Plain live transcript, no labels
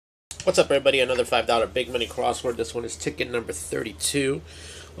What's up, everybody? Another $5 big money crossword. This one is ticket number 32.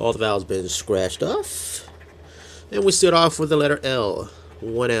 All the vowels been scratched off. And we start off with the letter L.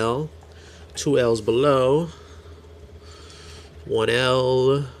 One L, two L's below, one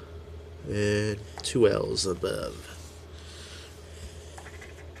L, and two L's above.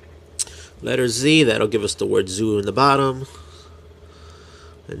 Letter Z, that'll give us the word zoo in the bottom.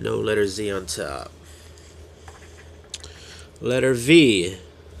 And no letter Z on top. Letter V.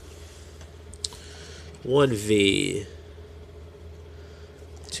 One V.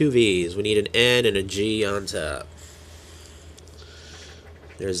 Two V's. We need an N and a G on top.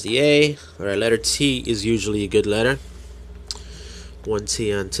 There's the A. Alright, letter T is usually a good letter. One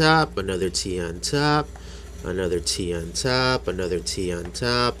T on top, another T on top, another T on top, another T on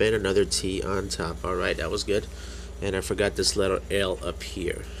top, and another T on top. Alright, that was good. And I forgot this letter L up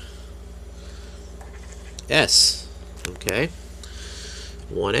here. S. Okay.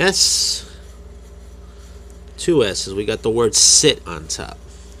 One S. Two S's. We got the word sit on top.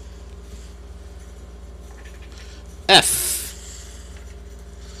 F.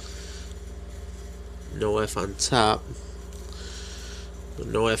 No F on top.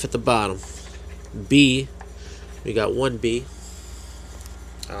 No F at the bottom. B. We got one B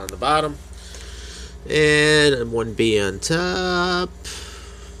on the bottom. And one B on top.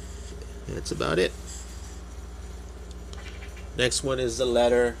 That's about it. Next one is the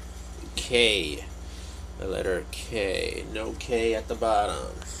letter K. The letter K. No K at the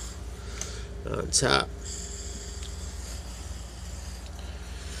bottom. On top.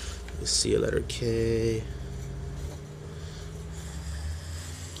 Let's see a letter K.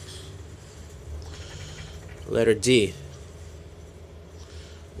 Letter D.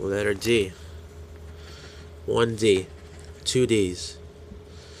 Letter D. One D. Two D's.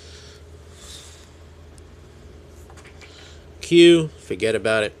 Q. Forget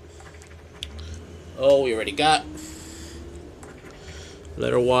about it. O, we already got.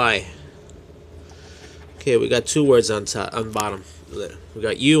 Letter Y. Okay, we got two words on top, on bottom. We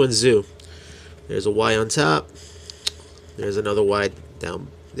got U and zoo. There's a Y on top. There's another Y down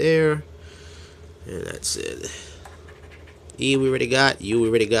there. And that's it. E we already got. U we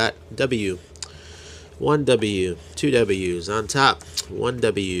already got. W. One W. Two W's on top. One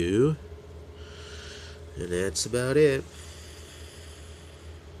W. And that's about it.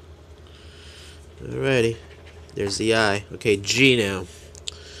 Alrighty. There's the I. Okay, G now.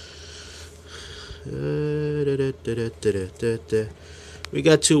 We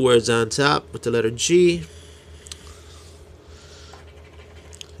got two words on top with the letter G.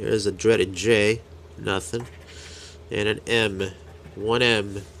 There's a dreaded J. Nothing. And an M. One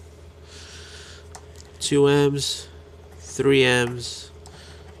M. Two M's. Three M's.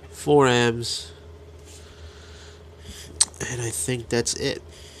 Four M's. And I think that's it.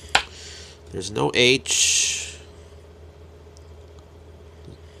 There's no H.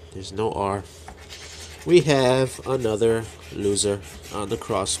 There's no R. We have another loser on the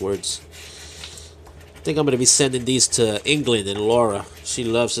crosswords. I think I'm going to be sending these to England and Laura. She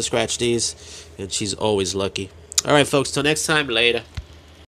loves to scratch these, and she's always lucky. Alright, folks, till next time, later.